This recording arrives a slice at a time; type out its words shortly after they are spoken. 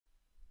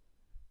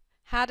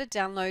How to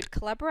download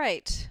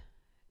Collaborate.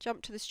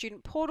 Jump to the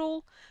student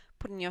portal,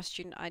 put in your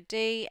student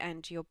ID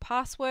and your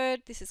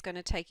password. This is going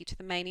to take you to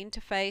the main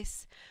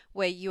interface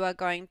where you are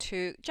going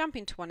to jump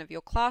into one of your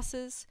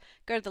classes,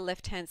 go to the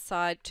left hand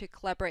side to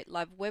Collaborate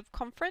Live Web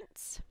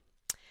Conference,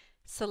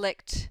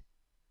 select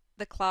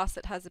the class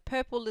that has a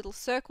purple little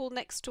circle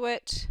next to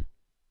it,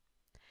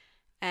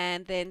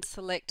 and then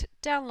select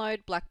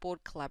Download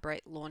Blackboard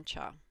Collaborate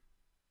Launcher.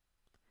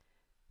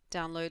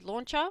 Download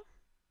Launcher.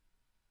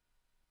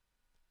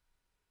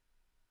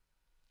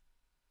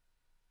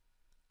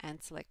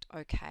 And select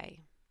OK.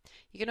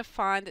 You're going to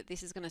find that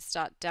this is going to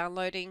start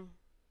downloading.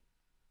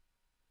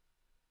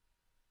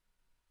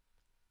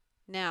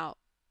 Now,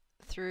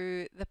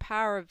 through the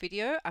power of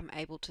video, I'm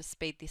able to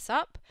speed this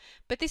up,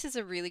 but this is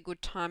a really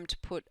good time to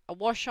put a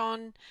wash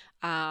on,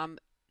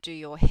 do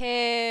your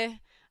hair,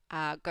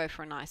 go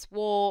for a nice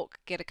walk,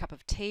 get a cup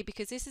of tea,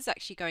 because this is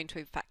actually going to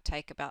in fact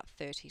take about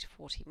 30 to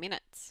 40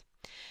 minutes.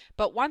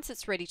 But once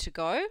it's ready to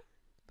go,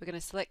 we're going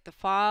to select the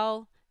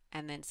file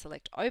and then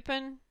select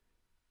Open.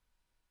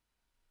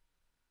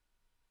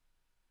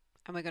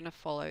 And we're going to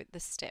follow the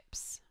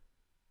steps.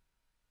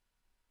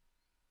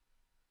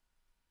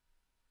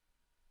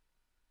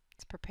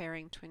 It's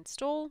preparing to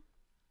install.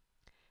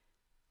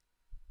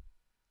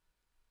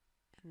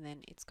 And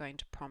then it's going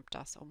to prompt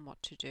us on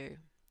what to do.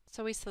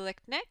 So we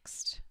select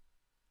Next.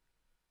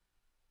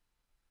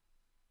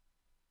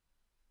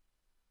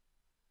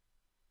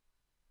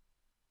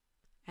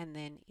 And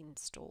then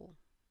Install.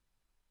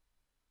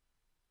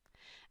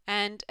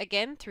 And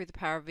again, through the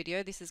power of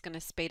video, this is going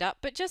to speed up,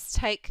 but just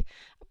take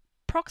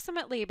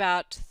approximately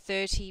about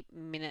 30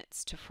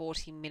 minutes to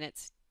 40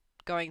 minutes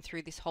going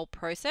through this whole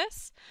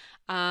process.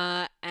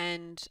 And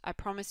I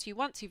promise you,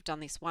 once you've done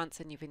this once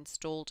and you've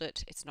installed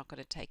it, it's not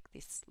going to take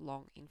this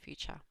long in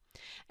future.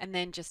 And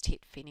then just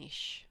hit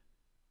Finish.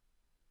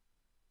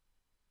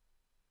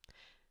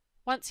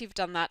 Once you've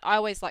done that, I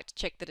always like to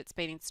check that it's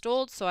been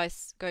installed. So I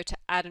go to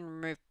Add and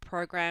Remove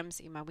Programs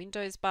in my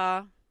Windows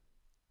bar,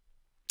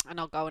 and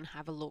I'll go and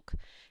have a look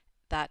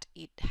that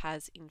it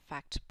has in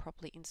fact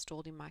properly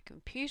installed in my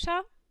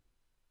computer.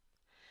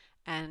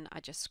 And I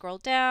just scroll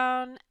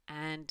down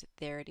and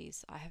there it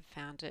is. I have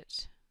found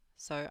it.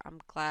 So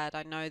I'm glad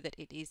I know that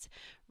it is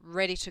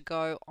ready to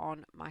go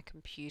on my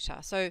computer.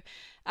 So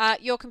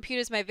your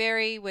computers may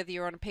vary whether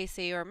you're on a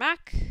PC or a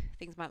Mac.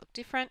 Things might look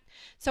different.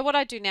 So what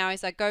I do now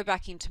is I go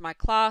back into my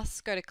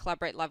class, go to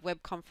Collaborate Live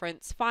Web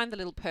Conference, find the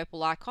little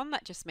purple icon.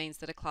 That just means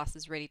that a class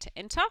is ready to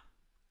enter.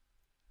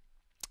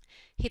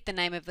 Hit the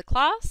name of the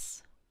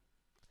class.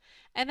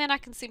 And then I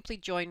can simply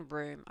join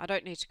room. I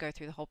don't need to go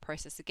through the whole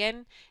process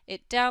again.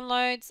 It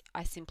downloads.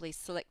 I simply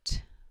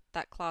select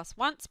that class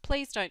once.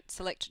 Please don't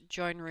select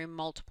join room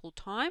multiple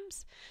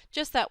times.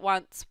 Just that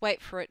once. Wait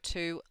for it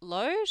to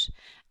load,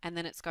 and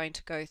then it's going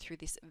to go through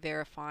this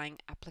verifying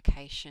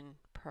application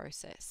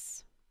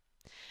process.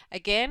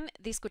 Again,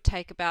 this could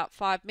take about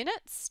 5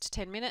 minutes to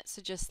 10 minutes,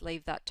 so just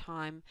leave that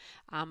time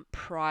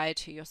prior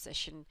to your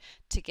session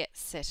to get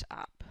set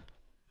up.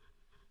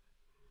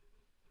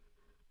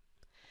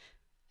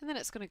 And then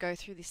it's going to go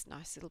through this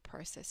nice little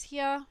process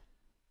here.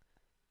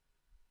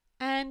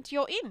 And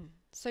you're in.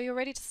 So you're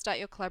ready to start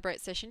your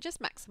Collaborate session.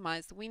 Just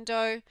maximize the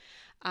window.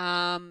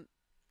 And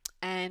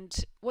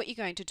what you're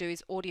going to do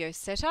is audio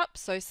setup.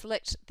 So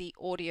select the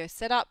audio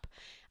setup.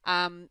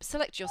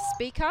 Select your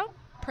speaker.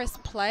 Press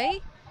play.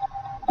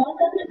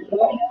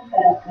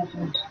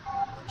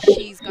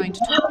 She's going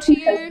to talk to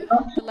you,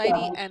 the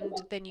lady,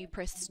 and then you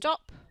press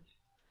stop.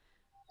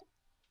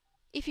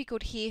 If you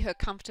could hear her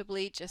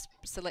comfortably, just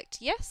select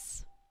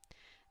yes.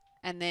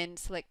 And then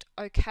select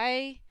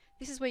OK.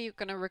 This is where you're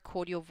going to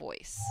record your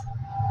voice.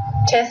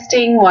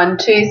 Testing 1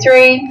 2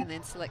 3. And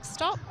then select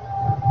stop.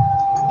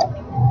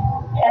 Testing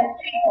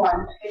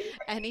 1 2 3.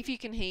 And if you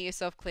can hear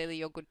yourself clearly,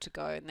 you're good to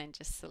go, and then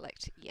just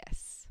select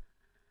yes.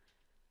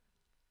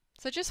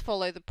 So just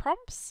follow the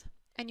prompts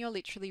and you're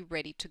literally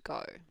ready to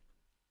go.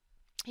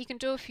 You can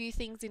do a few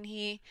things in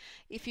here.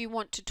 If you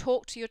want to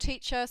talk to your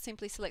teacher,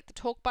 simply select the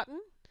talk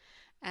button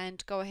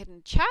and go ahead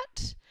and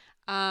chat.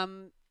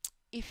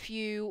 If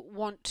you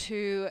want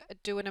to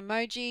do an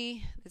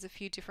emoji, there's a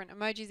few different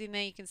emojis in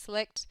there you can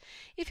select.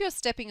 If you're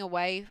stepping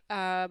away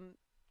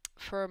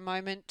for a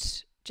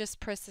moment, just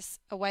press this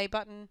away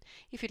button.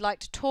 If you'd like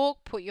to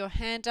talk, put your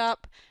hand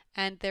up,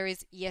 and there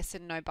is yes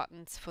and no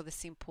buttons for the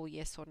simple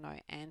yes or no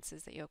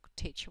answers that your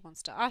teacher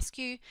wants to ask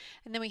you.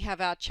 And then we have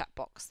our chat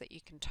box that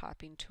you can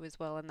type into as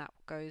well, and that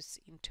goes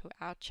into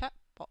our chat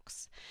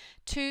box.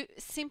 To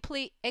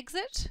simply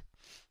exit,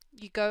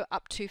 you go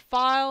up to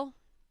File,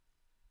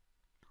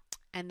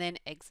 and then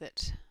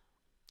Exit.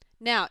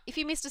 Now, if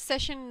you missed a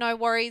session, no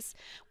worries.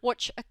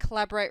 Watch a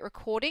Collaborate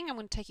recording. I'm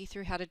going to take you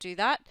through how to do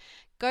that.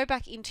 Go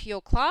back into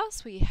your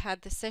class where you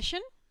had the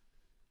session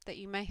that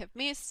you may have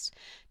missed.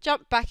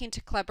 Jump back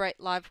into Collaborate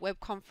Live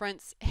Web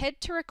Conference. Head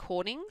to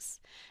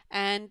Recordings.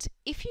 And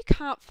if you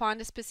can't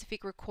find a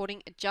specific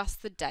recording,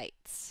 adjust the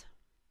dates.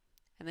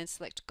 And then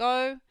select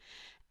Go.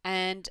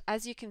 And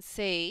as you can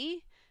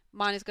see,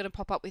 mine is going to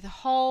pop up with a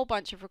whole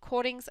bunch of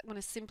recordings. I'm going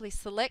to simply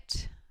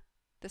select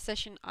the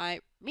session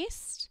I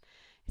missed.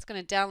 It's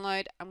going to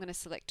download. I'm going to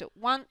select it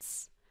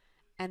once,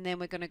 and then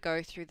we're going to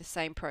go through the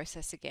same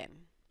process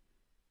again.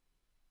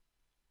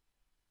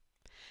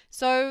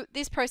 So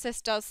this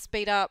process does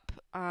speed up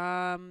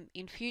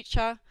in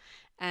future,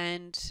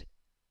 and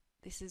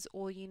this is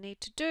all you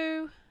need to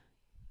do.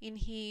 In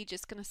here, you're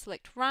just going to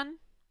select Run,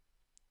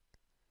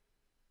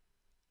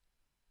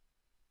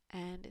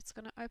 and it's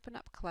going to open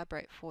up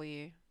Collaborate for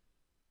you.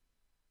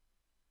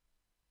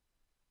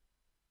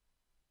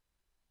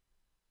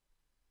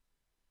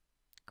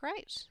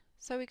 Great.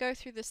 So we go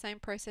through the same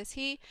process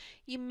here.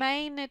 You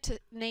may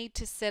need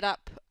to set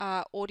up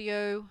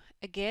audio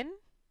again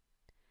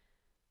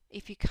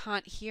if you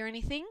can't hear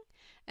anything,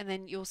 and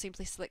then you'll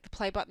simply select the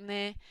play button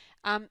there.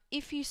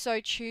 If you so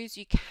choose,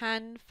 you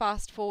can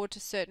fast forward to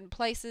certain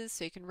places,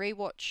 so you can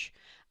rewatch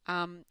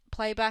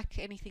playback,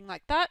 anything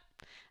like that.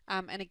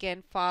 And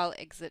again, File,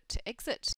 Exit to exit.